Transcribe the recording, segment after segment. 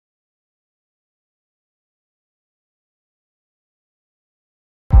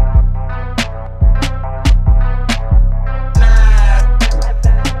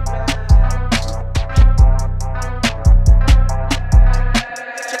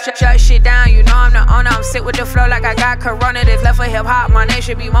Shut shit down, you know I'm the owner. I'm sick with the flow like I got corona. This left for hip hop, my name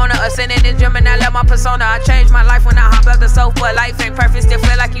should be Mona. Ascending in gym and I left my persona. I changed my life when I hop out the sofa. Life ain't perfect, still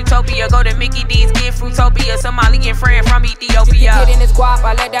feel like utopia. Go to Mickey D's, get Fruitopia. Somalian friend from Ethiopia. Get in this guap,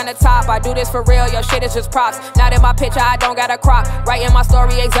 I let down the top. I do this for real, your shit is just props. Not in my picture, I don't got a crop. Right in my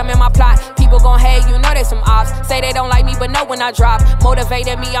story, examine my plot. People gon' hate, you know they some ops. Say they don't like me, but know when I drop.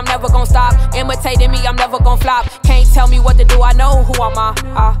 Motivated me, I'm never gon' stop. Imitating me, I'm never gon' flop. Can't tell me what to do, I know who I'm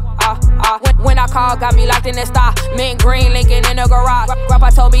When I call, got me locked in the style. Mint green, Lincoln in the garage. Grandpa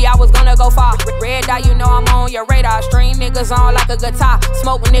told me I was gonna go far. Red dot, you know I'm on your radar. String niggas on like a guitar.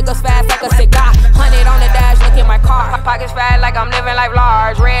 Smoke niggas fast like a cigar. 100 on the dash, look at my car. Pockets fat like I'm living life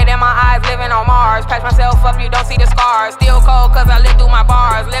large. Red in my eyes, living on Mars. Patch myself up, you don't see the scars. Still cold cause I live through my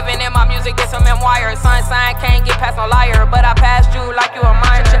bars. Living in my music, get some memoirs. Sun sign, can't get past no liar. But I passed you like you a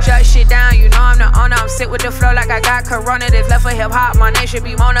minor. Shut shit down, you know I'm the owner. I'm sick with the flow like I got corona. This left for hip hop, my name should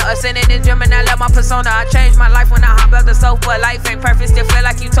be Mona. Ascending in gym and I left my persona. I changed my life when I hop out the sofa. Life ain't perfect, still feel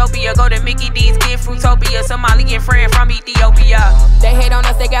like utopia. Go to Mickey D's, get Fruitopia. Somalian friend from Ethiopia. They hate on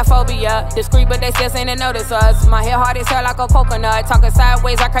us, they got phobia. Discreet, but they still seem to notice us. My hair hard as hell like a coconut. Talking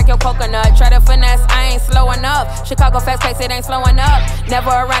sideways, I crack your coconut. Try to finesse, I ain't slow enough. Chicago fast pace, it ain't slowing up. Never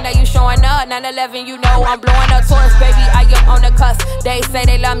around that you showing up. 9/11, you know I'm blowing up tourists, baby. I am on the cusp. They say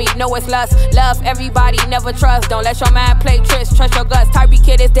they love me, know it's lust. Love everybody, never trust. Don't let your mind play tricks, trust your guts. Tyreek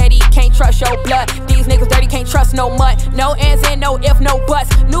kid is daddy, can't trust your blood. These niggas dirty, can't trust no mud. No ands and no if, no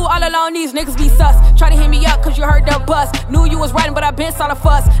buts. Knew all along these niggas be sus. Try to hit me up cause you heard the bus. Knew you was writing but I been saw the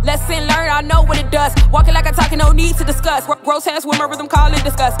fuss. Lesson learned, I know what it does. Walking like I'm talking, no need to discuss. Gross ass with my rhythm, call it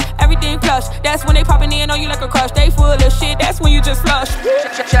discuss. Everything plush, that's when they popping in on you like a crush. They full of shit, that's when you just flush.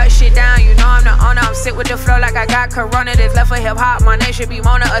 Shut shit down, you know I'm the owner. I'm sick with the flow like I got corona. This left for hip hop, my name should be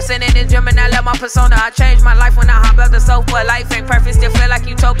Mona. Ascending in gym and I left my persona. I changed my life when I hop out the sofa. Life ain't perfect, still feel like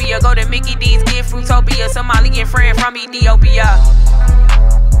utopia. Go to Mickey D's, get Fruitopia. Somalian friend from Ethiopia.